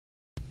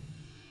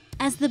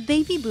As the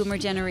baby boomer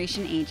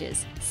generation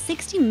ages,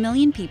 60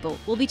 million people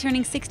will be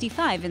turning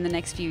 65 in the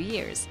next few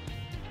years.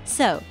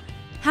 So,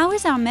 how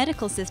is our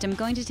medical system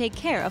going to take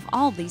care of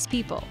all these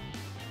people?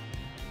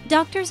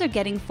 Doctors are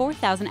getting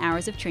 4,000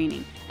 hours of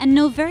training and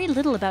know very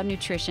little about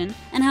nutrition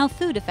and how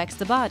food affects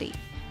the body.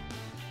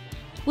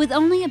 With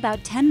only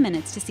about 10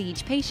 minutes to see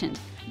each patient,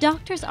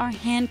 doctors are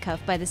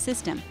handcuffed by the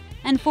system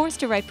and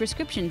forced to write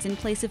prescriptions in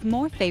place of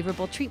more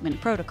favorable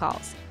treatment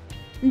protocols.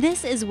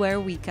 This is where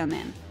we come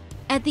in.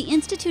 At the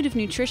Institute of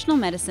Nutritional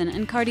Medicine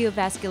and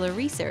Cardiovascular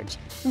Research,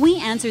 we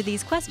answer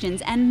these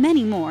questions and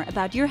many more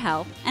about your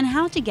health and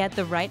how to get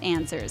the right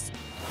answers.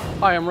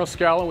 Hi, I'm Russ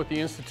Scala with the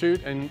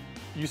Institute, and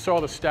you saw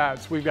the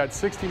stats. We've got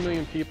 60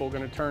 million people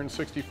going to turn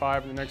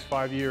 65 in the next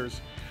 5 years.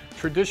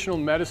 Traditional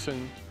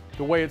medicine,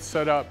 the way it's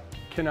set up,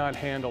 cannot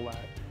handle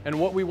that. And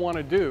what we want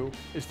to do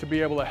is to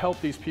be able to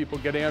help these people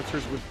get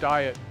answers with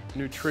diet,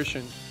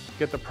 nutrition,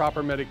 get the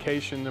proper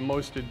medication, the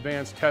most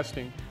advanced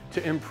testing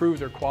to improve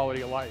their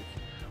quality of life.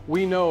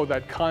 We know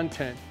that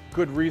content,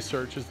 good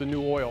research is the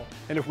new oil.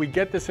 And if we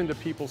get this into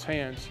people's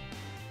hands,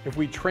 if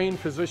we train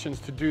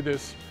physicians to do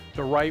this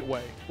the right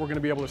way, we're going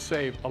to be able to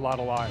save a lot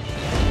of lives.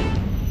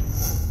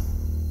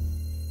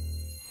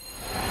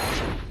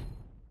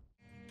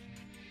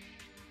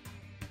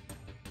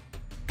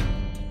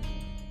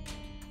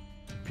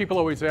 People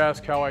always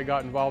ask how I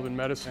got involved in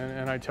medicine,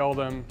 and I tell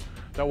them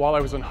that while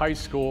I was in high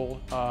school,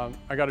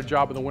 I got a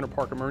job in the Winter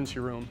Park emergency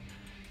room.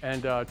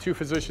 And two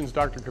physicians,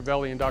 Dr.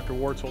 Cavelli and Dr.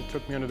 Wartzel,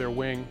 took me under their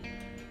wing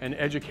and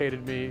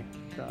educated me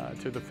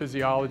to the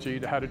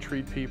physiology, to how to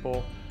treat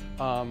people.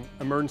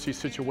 Emergency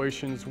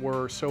situations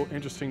were so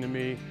interesting to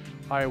me.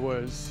 I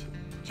was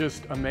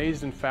just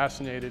amazed and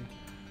fascinated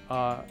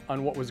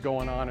on what was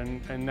going on,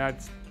 and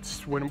that's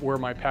where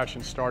my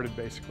passion started,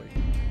 basically.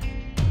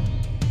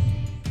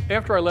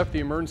 After I left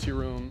the emergency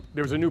room,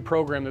 there was a new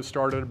program that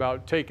started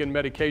about taking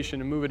medication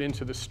and move it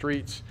into the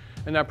streets.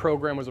 And that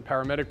program was a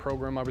paramedic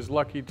program. I was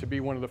lucky to be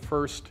one of the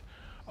first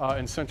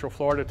in Central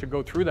Florida to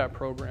go through that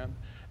program.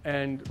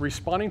 And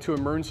responding to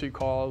emergency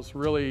calls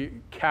really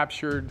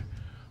captured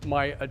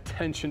my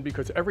attention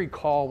because every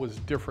call was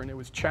different. It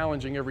was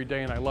challenging every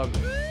day, and I loved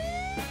it.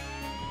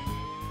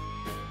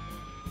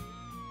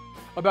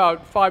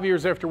 About 5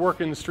 years after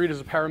working in the street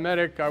as a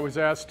paramedic, I was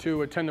asked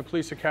to attend the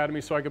police academy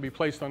so I could be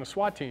placed on a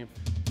SWAT team.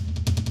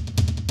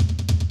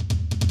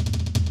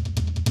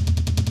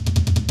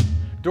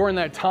 During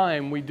that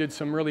time, we did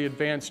some really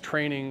advanced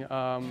training,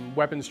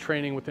 weapons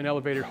training with an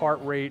elevated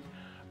heart rate.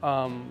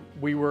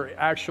 We were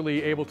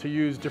actually able to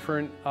use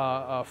different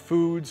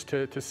foods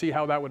to see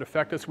how that would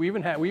affect us. We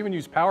even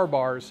used power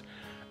bars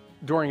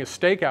during a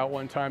stakeout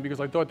one time because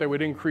I thought they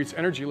would increase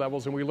energy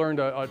levels, and we learned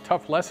a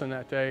tough lesson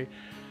that day.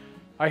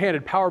 I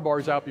handed power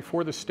bars out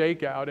before the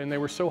stakeout, and they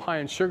were so high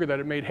in sugar that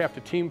it made half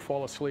the team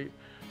fall asleep.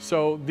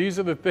 So these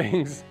are the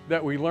things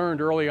that we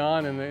learned early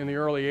on in the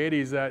early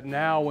 80s that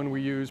now when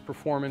we use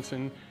performance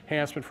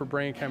enhancement for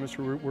brain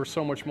chemistry, we're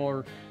so much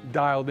more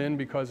dialed in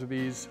because of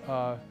these,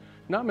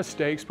 not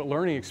mistakes, but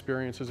learning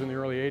experiences in the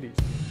early 80s.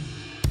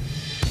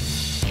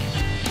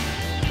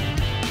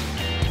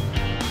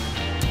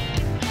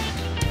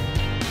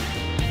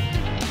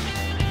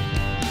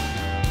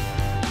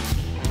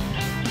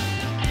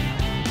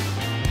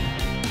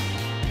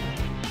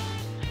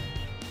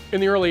 In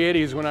the early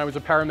 80s, when I was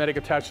a paramedic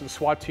attached to the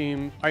SWAT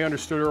team, I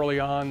understood early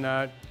on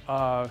that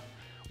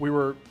we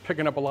were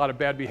picking up a lot of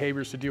bad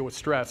behaviors to deal with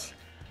stress.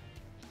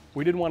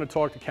 We didn't want to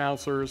talk to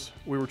counselors.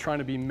 We were trying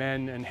to be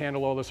men and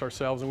handle all this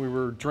ourselves, and we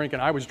were drinking.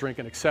 I was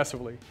drinking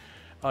excessively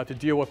to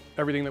deal with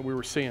everything that we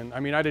were seeing.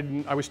 I mean,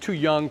 I was too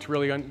young to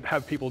really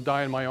have people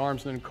die in my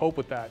arms and then cope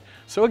with that.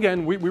 So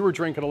again, we were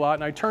drinking a lot,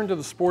 and I turned to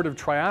the sport of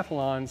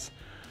triathlons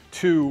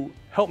to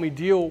help me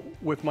deal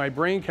with my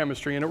brain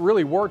chemistry, and it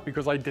really worked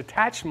because I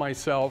detached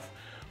myself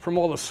from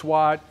all the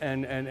SWAT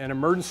and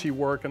emergency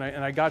work, and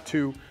I got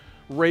to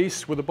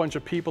race with a bunch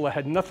of people that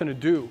had nothing to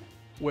do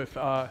with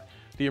the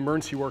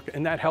emergency work,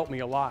 and that helped me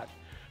a lot.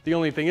 The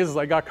only thing is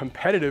I got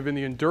competitive in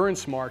the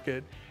endurance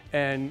market,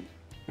 and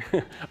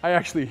I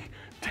actually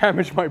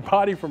damaged my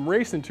body from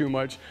racing too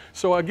much.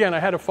 So again, I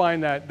had to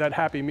find that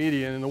happy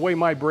medium, and the way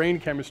my brain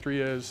chemistry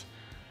is,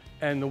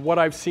 and what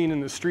I've seen in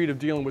the street of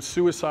dealing with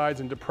suicides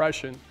and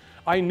depression,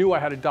 I knew I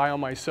had to dial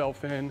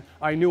myself in.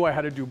 I knew I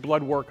had to do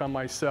blood work on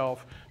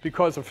myself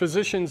because the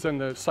physicians and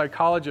the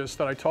psychologists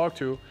that I talked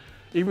to,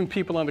 even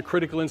people on the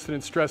critical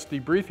incident stress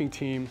debriefing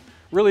team,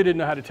 really didn't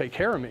know how to take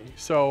care of me.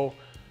 So,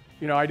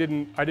 you know, I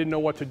didn't know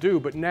what to do.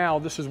 But now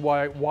this is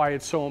why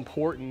it's so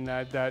important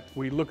that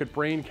we look at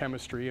brain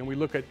chemistry and we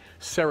look at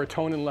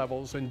serotonin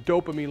levels and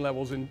dopamine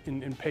levels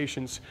in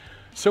patients.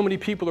 So many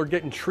people are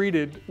getting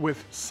treated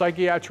with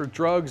psychiatric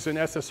drugs and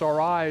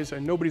SSRIs,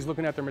 and nobody's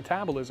looking at their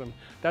metabolism.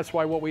 That's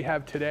why what we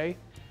have today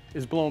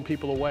is blowing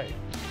people away.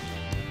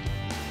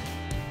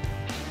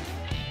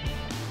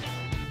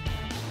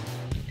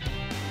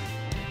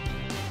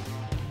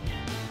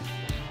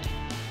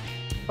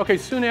 Okay,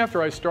 soon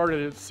after I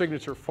started at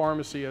Signature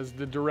Pharmacy as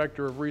the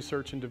Director of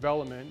Research and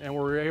Development, and we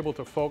were able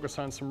to focus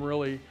on some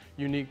really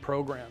unique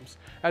programs.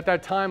 At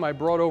that time, I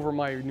brought over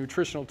my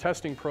nutritional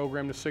testing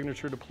program to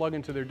Signature to plug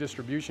into their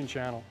distribution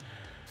channel.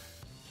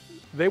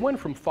 They went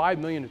from $5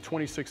 million to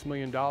 $26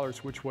 million,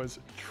 which was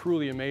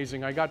truly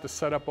amazing. I got to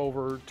set up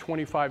over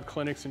 25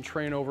 clinics and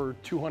train over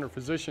 200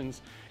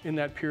 physicians in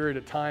that period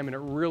of time, and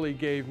it really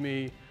gave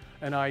me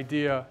an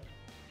idea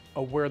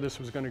of where this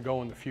was going to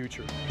go in the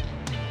future.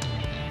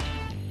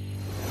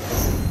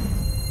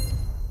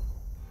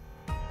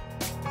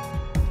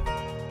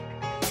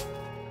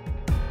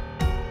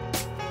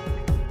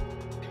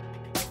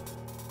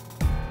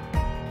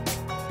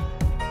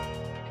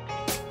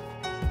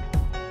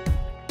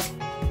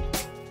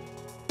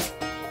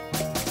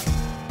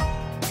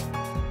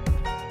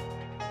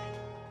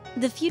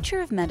 The future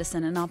of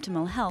medicine and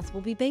optimal health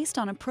will be based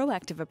on a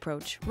proactive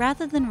approach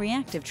rather than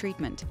reactive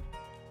treatment.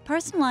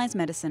 Personalized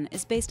medicine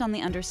is based on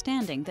the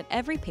understanding that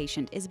every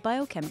patient is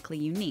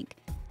biochemically unique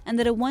and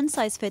that a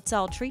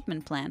one-size-fits-all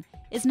treatment plan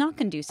is not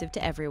conducive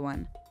to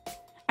everyone.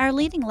 Our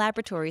leading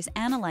laboratories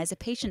analyze a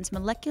patient's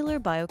molecular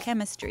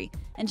biochemistry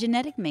and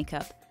genetic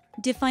makeup,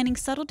 defining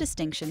subtle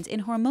distinctions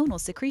in hormonal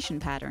secretion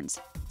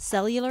patterns,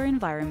 cellular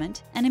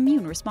environment, and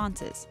immune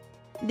responses.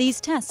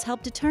 These tests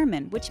help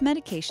determine which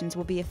medications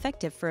will be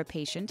effective for a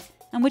patient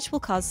and which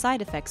will cause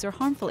side effects or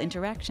harmful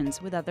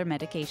interactions with other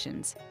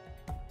medications.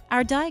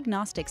 Our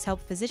diagnostics help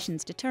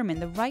physicians determine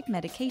the right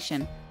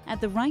medication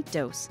at the right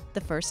dose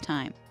the first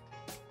time.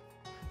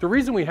 The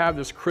reason we have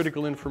this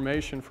critical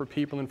information for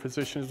people and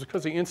physicians is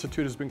because the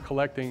Institute has been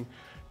collecting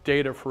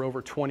data for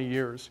over 20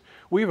 years.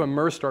 We've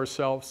immersed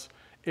ourselves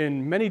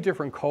in many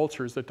different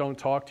cultures that don't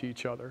talk to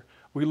each other.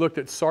 We looked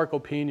at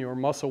sarcopenia or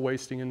muscle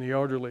wasting in the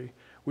elderly.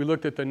 We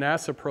looked at the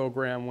NASA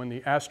program when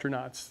the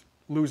astronauts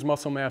lose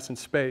muscle mass in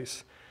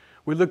space.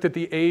 We looked at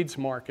the AIDS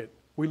market.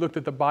 We looked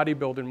at the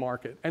bodybuilding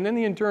market. And then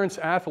the endurance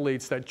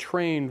athletes that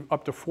train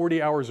up to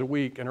 40 hours a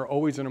week and are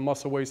always in a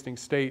muscle wasting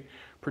state,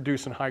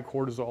 producing high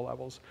cortisol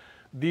levels.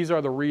 These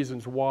are the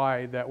reasons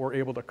why that we're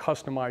able to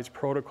customize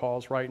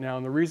protocols right now.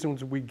 And the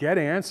reasons we get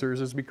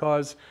answers is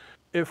because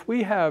if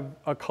we have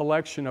a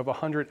collection of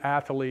 100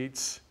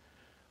 athletes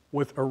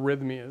with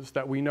arrhythmias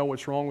that we know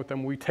what's wrong with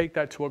them, we take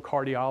that to a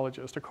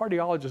cardiologist. A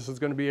cardiologist is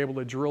going to be able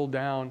to drill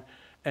down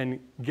and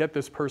get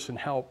this person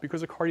help,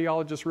 because a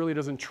cardiologist really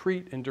doesn't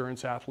treat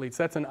endurance athletes.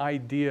 That's an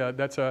idea.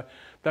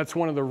 That's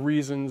one of the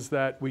reasons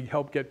that we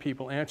help get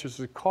people answers,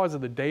 because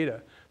of the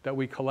data that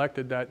we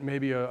collected that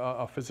maybe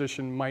a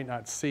physician might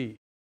not see.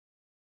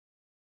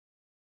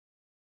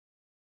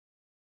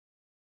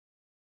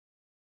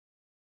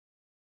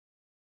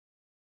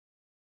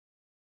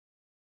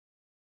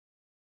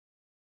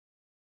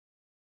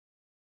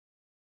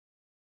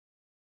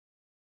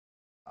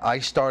 I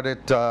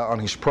started on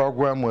his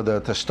program with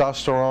the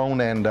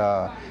testosterone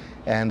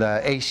and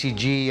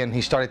ACG, and he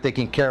started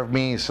taking care of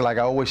me. It's like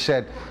I always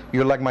said,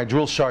 you're like my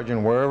drill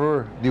sergeant.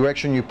 Wherever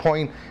direction you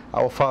point,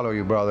 I will follow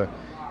you, brother.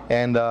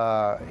 And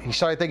he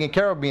started taking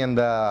care of me, and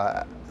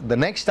the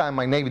next time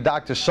my Navy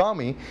doctor saw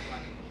me,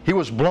 he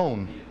was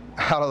blown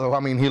out of the, I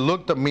mean, he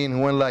looked at me and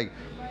he went like,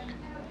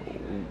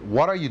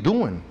 what are you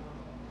doing?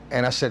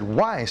 And I said,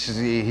 why?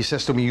 He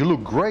says to me, you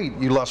look great.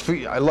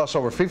 I lost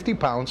over 50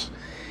 pounds.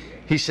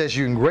 He says,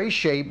 you're in great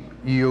shape,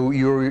 your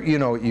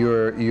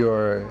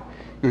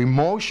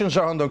emotions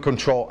are under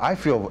control. I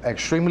feel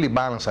extremely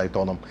balanced, I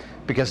told him,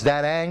 because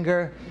that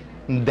anger,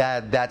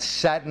 that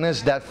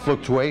sadness, that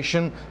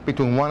fluctuation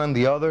between one and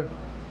the other,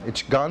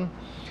 it's gone.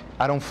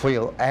 I don't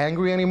feel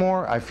angry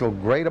anymore. I feel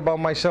great about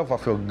myself. I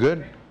feel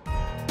good.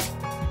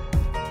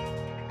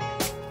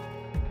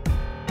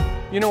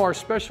 You know, our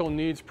special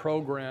needs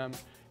program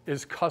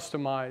is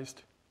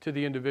customized to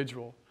the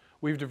individual.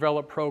 We've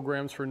developed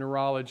programs for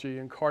neurology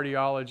and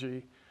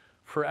cardiology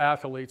for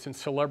athletes and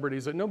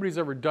celebrities that nobody's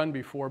ever done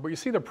before. But you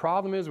see, the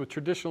problem is with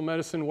traditional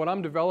medicine, what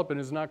I'm developing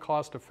is not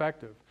cost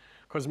effective,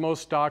 because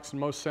most docs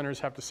and most centers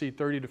have to see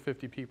 30 to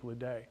 50 people a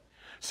day.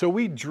 So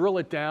we drill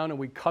it down and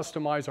we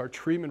customize our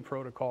treatment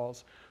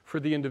protocols for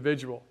the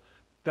individual.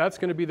 That's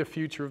going to be the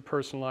future of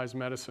personalized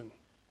medicine.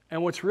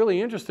 And what's really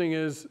interesting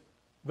is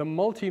the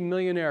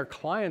multi-millionaire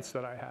clients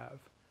that I have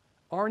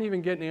aren't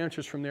even getting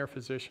answers from their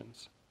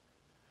physicians.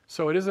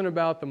 So it isn't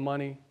about the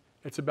money,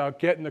 it's about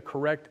getting the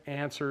correct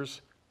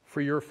answers for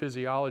your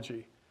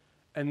physiology.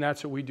 And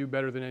that's what we do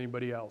better than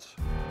anybody else.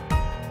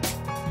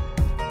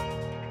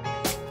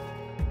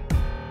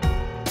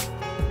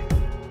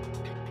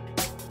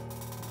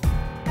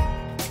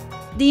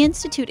 The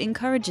Institute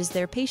encourages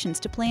their patients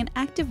to play an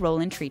active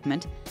role in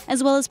treatment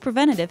as well as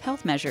preventative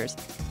health measures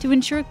to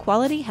ensure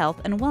quality health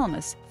and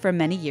wellness for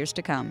many years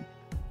to come.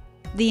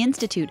 The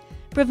Institute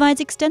provides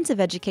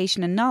extensive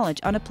education and knowledge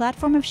on a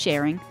platform of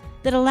sharing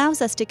that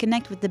allows us to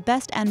connect with the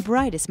best and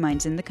brightest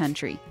minds in the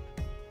country.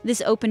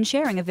 This open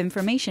sharing of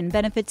information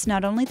benefits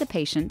not only the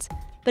patients,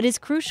 but is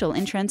crucial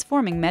in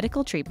transforming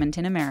medical treatment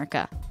in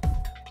America.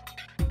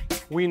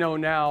 We know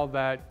now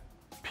that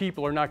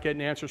people are not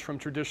getting answers from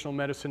traditional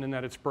medicine and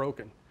that it's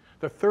broken.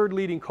 The third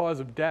leading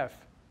cause of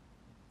death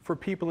for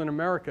people in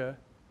America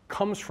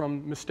comes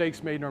from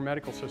mistakes made in our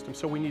medical system,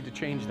 so we need to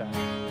change that.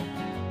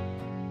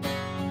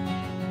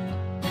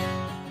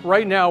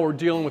 Right now, we're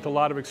dealing with a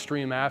lot of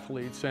extreme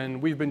athletes,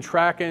 and we've been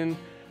tracking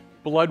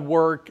blood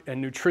work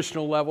and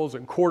nutritional levels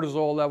and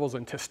cortisol levels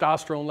and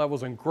testosterone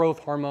levels and growth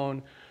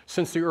hormone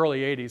since the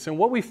early 80s. And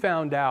what we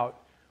found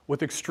out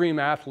with extreme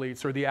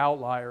athletes, or the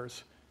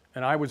outliers,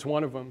 and I was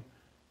one of them,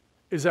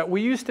 is that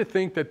we used to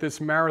think that this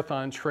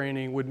marathon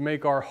training would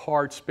make our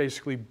hearts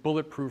basically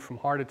bulletproof from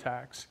heart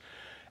attacks,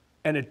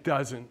 and it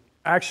doesn't.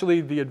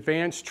 Actually, the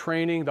advanced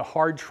training, the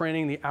hard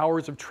training, the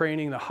hours of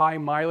training, the high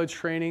mileage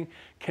training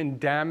can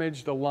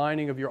damage the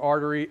lining of your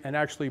artery and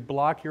actually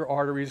block your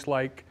arteries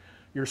like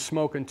you're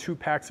smoking 2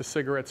 packs of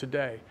cigarettes a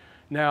day.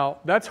 Now,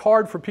 that's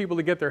hard for people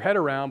to get their head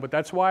around, but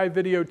that's why I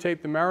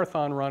videotaped the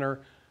marathon runner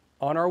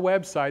on our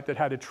website that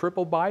had a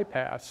triple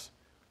bypass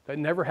that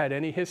never had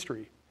any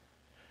history.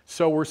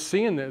 So we're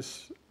seeing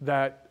this,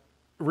 that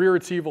rear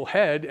its evil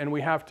head, and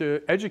we have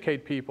to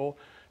educate people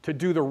to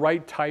do the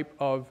right type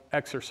of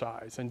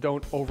exercise and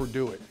don't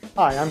overdo it.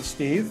 Hi, I'm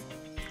Steve.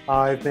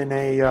 I've been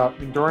a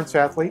endurance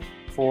athlete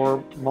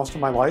for most of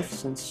my life,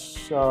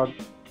 since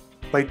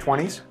late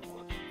 20s.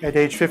 At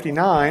age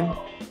 59,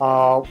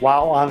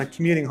 while on a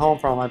commuting home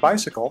from my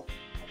bicycle,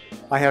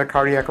 I had a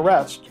cardiac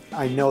arrest.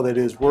 I know that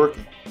it is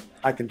working.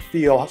 I can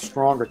feel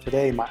stronger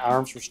today. My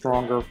arms are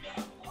stronger.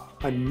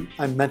 I'm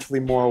mentally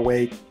more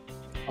awake.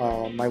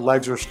 My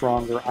legs are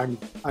stronger.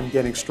 I'm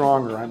getting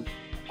stronger.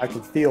 I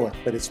can feel it,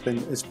 but it's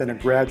been a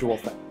gradual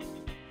thing.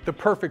 The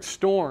perfect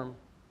storm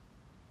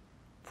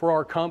for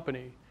our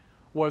company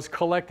was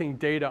collecting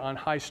data on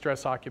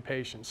high-stress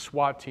occupations,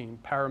 SWAT team,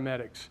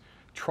 paramedics,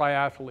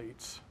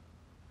 triathletes.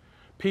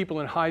 People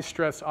in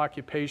high-stress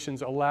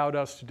occupations allowed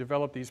us to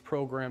develop these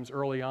programs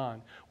early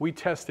on. We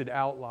tested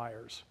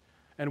outliers,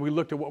 and we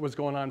looked at what was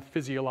going on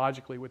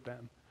physiologically with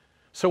them.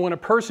 So when a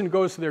person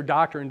goes to their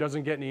doctor and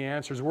doesn't get any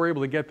answers, we're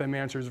able to get them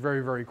answers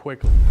very, very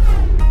quickly.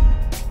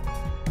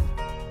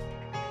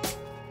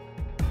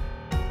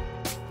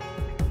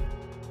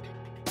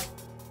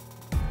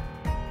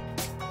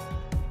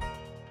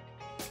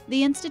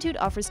 The Institute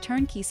offers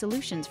turnkey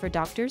solutions for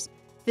doctors,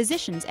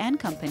 physicians, and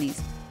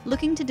companies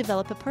looking to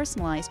develop a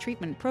personalized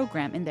treatment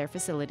program in their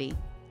facility.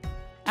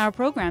 Our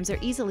programs are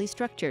easily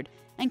structured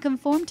and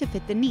conform to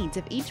fit the needs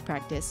of each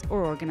practice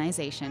or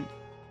organization.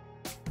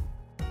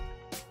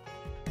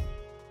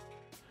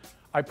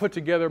 I put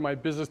together my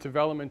business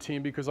development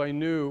team because I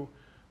knew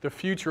the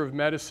future of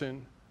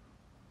medicine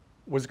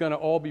was going to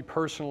all be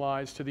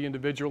personalized to the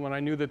individual, and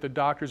I knew that the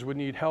doctors would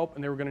need help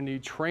and they were going to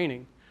need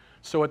training.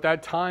 So at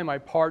that time, I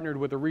partnered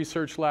with a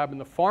research lab in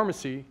the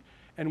pharmacy,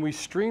 and we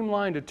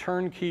streamlined a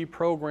turnkey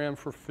program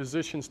for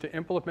physicians to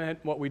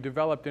implement what we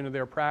developed into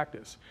their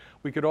practice.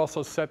 We could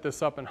also set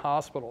this up in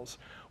hospitals.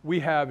 We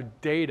have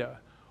data.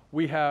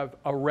 We have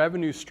a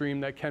revenue stream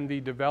that can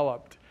be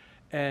developed,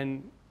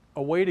 and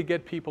a way to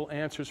get people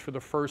answers for the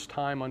first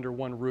time under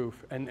one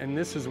roof. And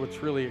this is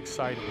what's really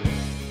exciting.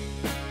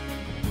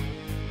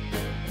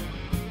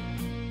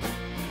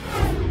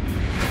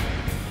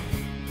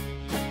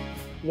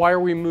 Why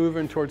are we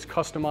moving towards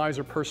customized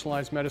or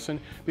personalized medicine?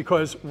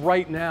 Because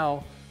right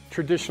now,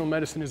 traditional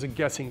medicine is a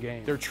guessing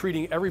game. They're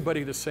treating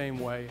everybody the same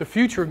way. The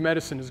future of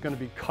medicine is going to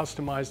be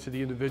customized to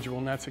the individual,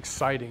 and that's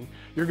exciting.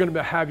 You're going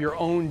to have your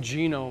own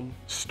genome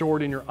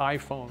stored in your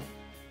iPhone.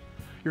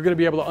 You're going to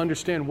be able to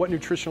understand what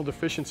nutritional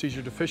deficiencies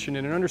you're deficient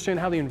in and understand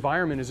how the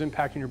environment is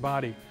impacting your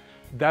body.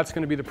 That's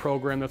going to be the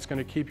program that's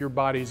going to keep your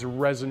bodies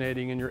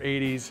resonating in your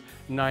 80s,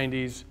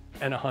 90s,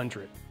 and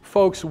 100.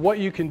 Folks, what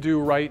you can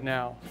do right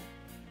now,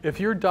 if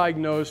you're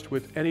diagnosed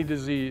with any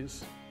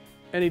disease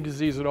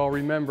at all,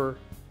 remember,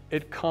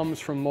 it comes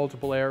from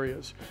multiple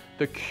areas.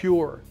 The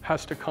cure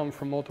has to come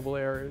from multiple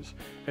areas.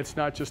 It's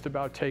not just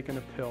about taking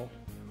a pill,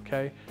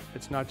 okay?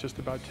 It's not just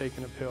about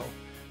taking a pill.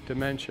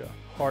 Dementia,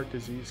 heart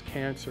disease,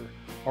 cancer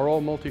are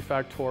all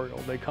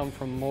multifactorial. They come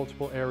from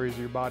multiple areas of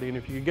your body, and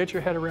if you could get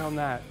your head around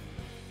that,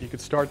 you could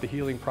start the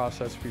healing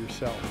process for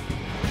yourself.